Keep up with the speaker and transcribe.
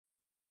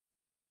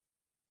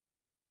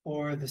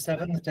For the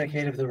seventh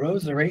decade of the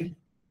Rosary,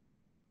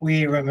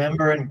 we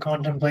remember and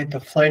contemplate the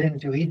flight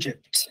into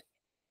Egypt.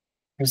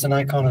 Here's an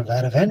icon of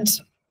that event.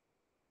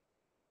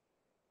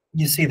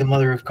 You see the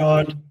Mother of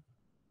God,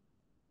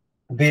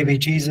 the baby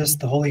Jesus,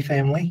 the Holy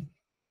Family,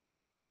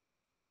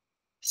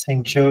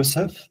 Saint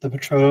Joseph, the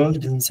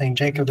betrothed, and Saint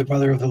Jacob, the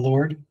brother of the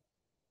Lord,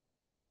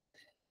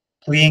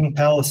 fleeing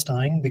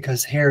Palestine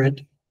because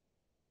Herod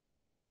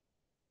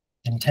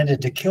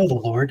intended to kill the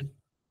Lord,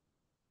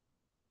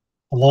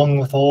 along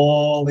with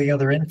all the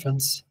other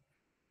infants,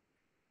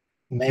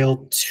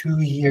 male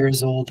 2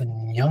 years old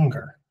and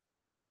younger.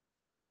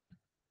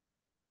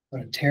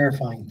 What a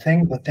terrifying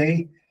thing, but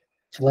they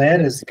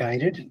fled as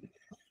guided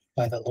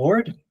by the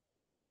Lord,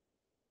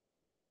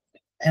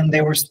 and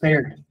they were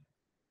spared.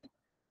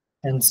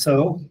 And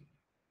so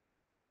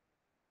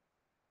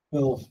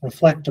we'll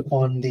reflect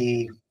upon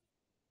the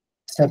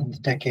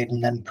seventh decade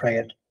and then pray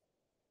it.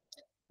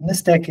 In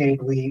this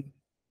decade, we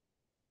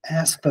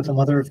ask that the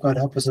Mother of God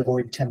help us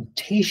avoid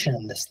temptation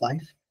in this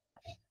life,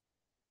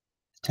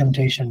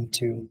 temptation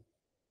to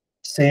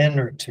sin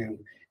or to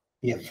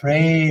be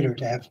afraid or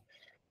to have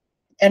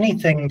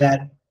anything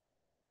that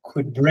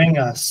could bring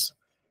us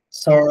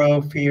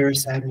sorrow, fear,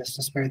 sadness,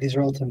 despair. These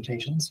are all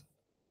temptations.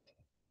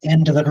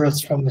 And deliver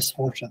us from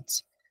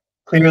misfortunes.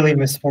 Clearly,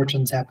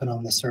 misfortunes happen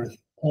on this earth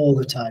all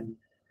the time.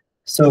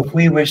 So if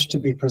we wish to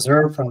be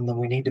preserved from them,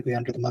 we need to be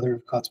under the Mother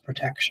of God's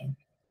protection.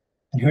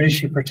 And who does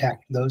she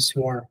protect? Those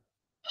who are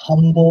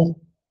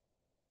humble,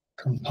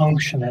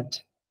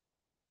 compunctionate,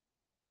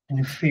 and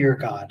who fear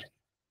God.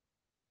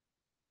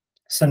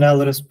 So now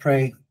let us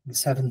pray the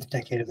seventh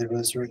decade of the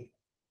Rosary.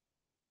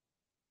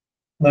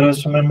 Let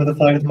us remember the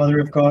flight of the Mother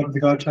of God, the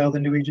God-child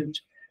into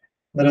Egypt.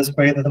 Let us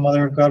pray that the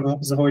Mother of God will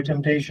help us avoid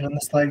temptation in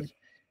this life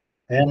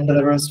and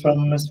deliver us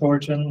from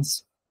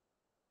misfortunes.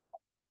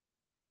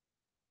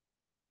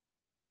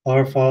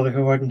 Our Father,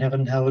 who art in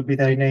heaven, hallowed be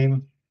thy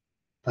name.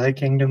 Thy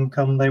kingdom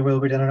come, thy will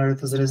be done on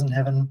earth as it is in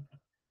heaven.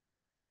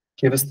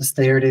 Give us this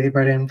day our daily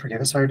bread, and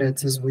forgive us our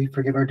debts as we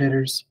forgive our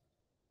debtors.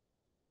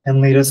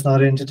 And lead us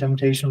not into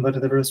temptation, but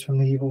deliver us from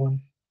the evil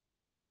one.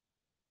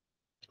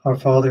 Our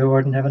Father, who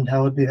art in heaven,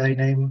 hallowed be thy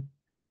name.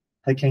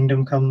 Thy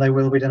kingdom come, thy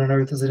will be done on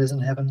earth as it is in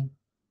heaven.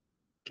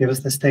 Give us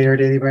this day our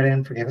daily bread,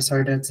 and forgive us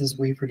our debts as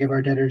we forgive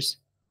our debtors.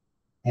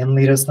 And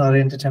lead us not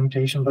into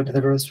temptation, but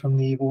deliver us from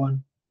the evil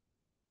one.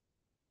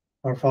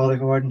 Our Father,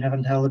 who art in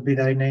heaven, hallowed be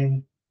thy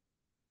name.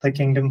 Thy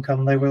kingdom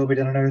come, thy will be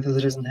done on earth as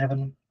it is in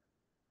heaven.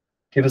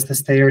 Give us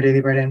this day our daily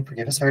bread, and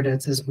forgive us our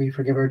debts as we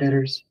forgive our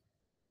debtors.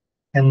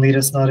 And lead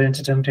us not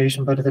into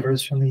temptation, but deliver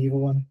us from the evil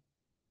one.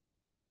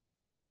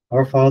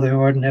 Our Father, who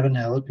art in heaven,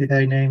 hallowed be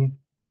thy name.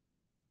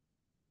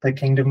 Thy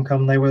kingdom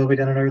come, thy will be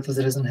done on earth as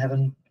it is in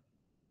heaven.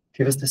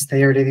 Give us this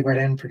day our daily bread,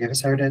 and forgive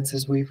us our debts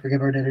as we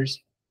forgive our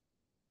debtors.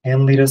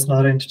 And lead us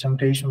not into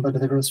temptation, but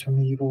deliver us from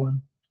the evil one.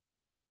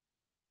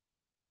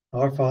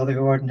 Our Father,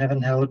 who art in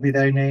heaven, hallowed be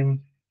thy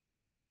name.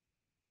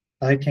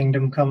 Thy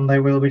kingdom come, thy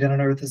will be done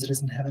on earth as it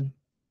is in heaven.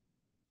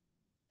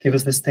 Give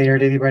us this day our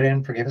daily bread,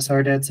 and forgive us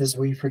our debts as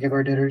we forgive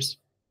our debtors.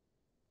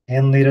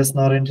 And lead us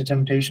not into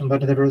temptation,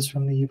 but deliver us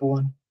from the evil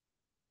one.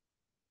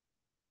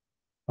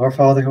 Our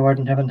Father, who art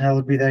in heaven,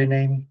 hallowed be thy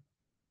name.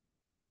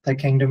 Thy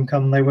kingdom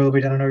come, thy will be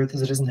done on earth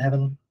as it is in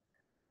heaven.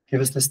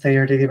 Give us this day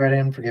our daily bread,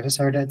 and forgive us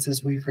our debts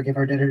as we forgive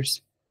our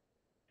debtors.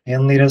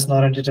 And lead us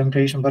not into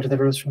temptation, but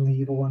deliver us from the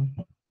evil one.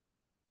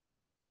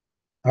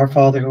 Our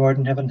Father, who art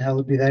in heaven,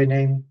 hallowed be thy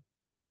name.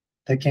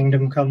 Thy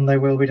kingdom come, thy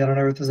will be done on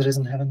earth as it is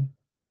in heaven.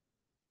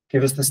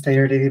 Give us this day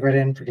our daily bread,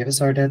 and forgive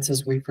us our debts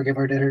as we forgive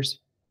our debtors.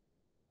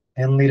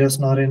 And lead us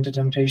not into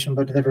temptation,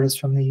 but deliver us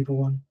from the evil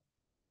one.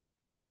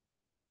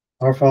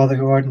 Our Father,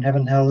 who art in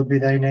heaven, hallowed be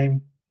thy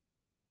name.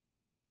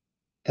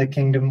 Thy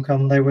kingdom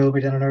come, thy will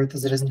be done on earth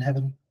as it is in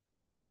heaven.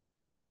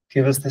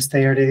 Give us this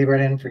day our daily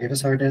bread, and forgive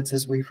us our debts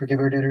as we forgive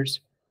our debtors.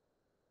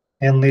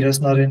 And lead us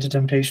not into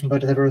temptation,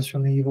 but deliver us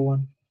from the evil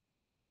one.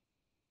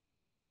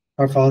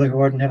 Our Father, who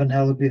art in heaven,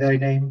 hallowed be thy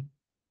name.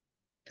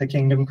 Thy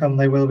kingdom come,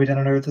 thy will be done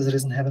on earth as it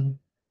is in heaven.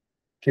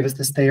 Give us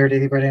this day our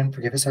daily bread, and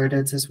forgive us our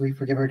debts as we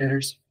forgive our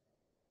debtors.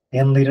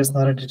 And lead us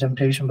not into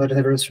temptation, but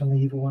deliver us from the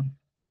evil one.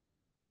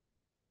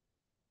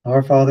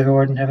 Our Father, who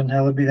art in heaven,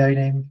 hallowed be thy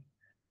name.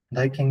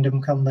 Thy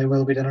kingdom come, thy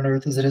will be done on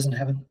earth as it is in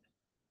heaven.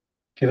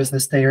 Give us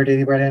this day our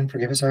daily bread, and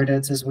forgive us our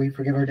debts as we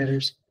forgive our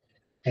debtors.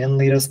 And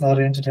lead us not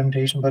into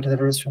temptation, but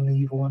deliver us from the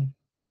evil one.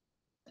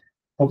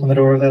 Open the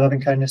door of thy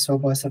loving kindness, O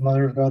blessed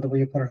Mother of God, that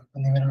we put our hope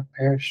in thee may not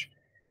perish.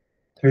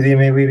 Through thee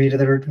may we be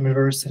delivered from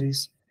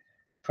adversities.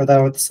 For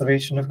thou art the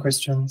salvation of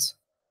Christians.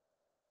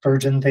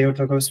 Virgin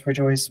Theotokos,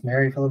 rejoice.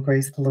 Mary, full of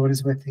grace, the Lord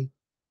is with thee.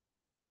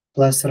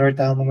 Blessed art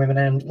thou among women,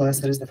 and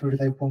blessed is the fruit of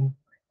thy womb.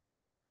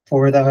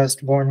 For thou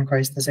hast borne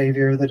Christ the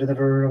Saviour, the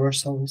deliverer of our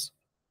souls.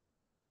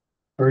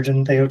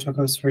 Virgin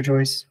Theotokos,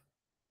 rejoice.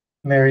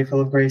 Mary,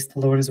 full of grace, the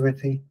Lord is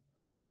with thee.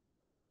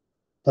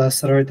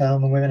 Blessed art thou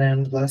among women,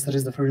 and blessed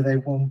is the fruit of thy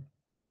womb.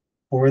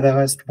 For thou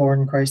hast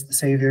borne Christ the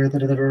Saviour, the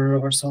deliverer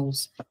of our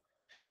souls.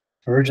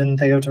 Virgin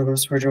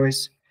Theotokos,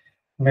 rejoice.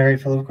 Mary,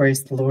 full of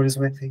grace, the Lord is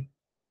with thee.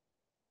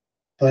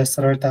 Blessed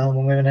art thou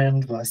among women,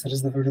 and blessed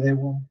is the fruit of thy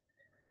womb.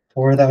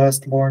 For thou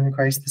hast borne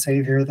Christ the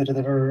Saviour, the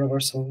deliverer of our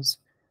souls.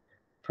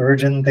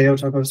 Virgin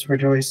Theotokos,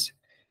 rejoice.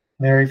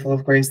 Mary, full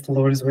of grace, the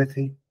Lord is with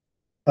thee.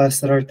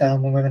 Blessed art thou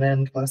among women,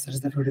 and blessed is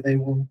the fruit of thy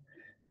womb.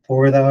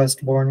 For thou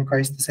hast borne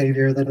Christ the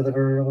Saviour, the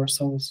deliverer of our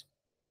souls.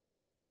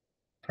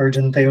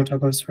 Virgin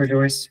Theotokos,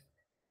 rejoice.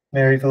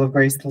 Mary, full of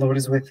grace, the Lord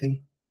is with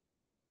thee.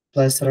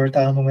 Blessed art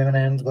thou among women,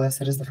 and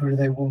blessed is the fruit of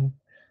thy womb.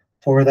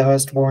 For thou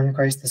hast borne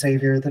Christ the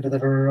Saviour, the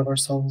deliverer of our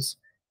souls.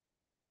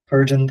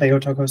 Virgin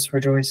Theotokos,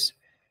 rejoice.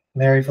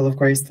 Mary, full of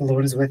grace, the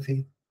Lord is with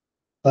thee.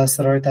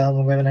 Blessed art thou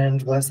among women,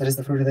 and blessed is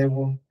the fruit of thy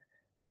womb.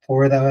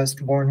 For thou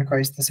hast borne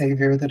Christ the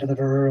Saviour, the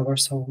deliverer of our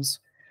souls.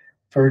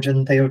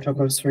 Virgin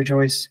Theotokos,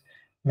 rejoice.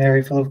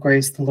 Mary, full of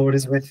grace, the Lord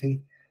is with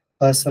thee.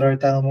 Blessed art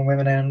thou among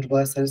women, and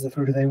blessed is the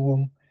fruit of thy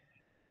womb.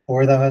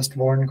 For thou hast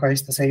borne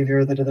Christ the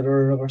Saviour, the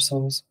deliverer of our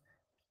souls.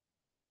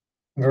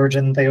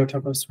 Virgin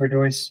Theotokos,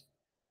 rejoice.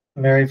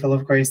 Mary, full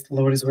of grace, the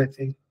Lord is with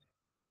thee.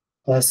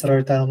 Blessed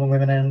art thou among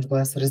women, and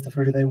blessed is the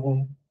fruit of thy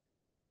womb.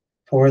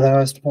 For thou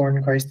hast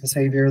borne Christ the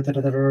Saviour, the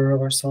deliverer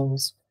of our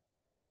souls.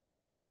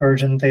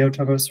 Virgin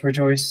Theotokos,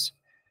 rejoice.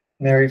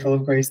 Mary, full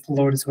of grace, the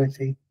Lord is with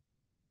thee.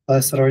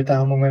 Blessed art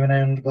thou among women,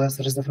 and blessed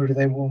is the fruit of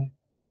thy womb.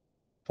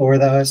 For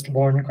thou hast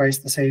borne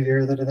Christ the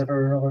Saviour, the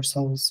deliverer of our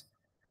souls.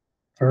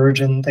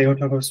 Virgin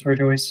Theotokos,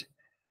 rejoice.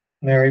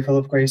 Mary, full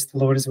of grace, the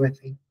Lord is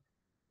with thee.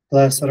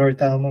 Blessed art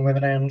thou among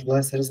women, and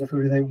blessed is the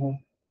fruit of thy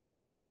womb.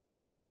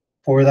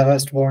 For thou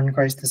hast borne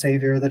Christ the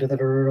Saviour, the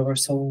deliverer of our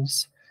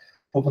souls.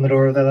 Open the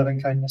door of thy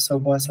loving kindness, O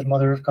blessed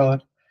Mother of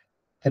God,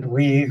 that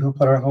we who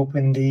put our hope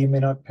in thee may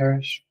not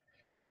perish.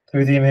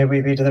 Through thee may we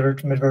be delivered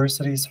from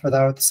adversities, for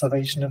thou art the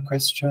salvation of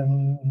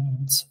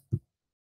Christians.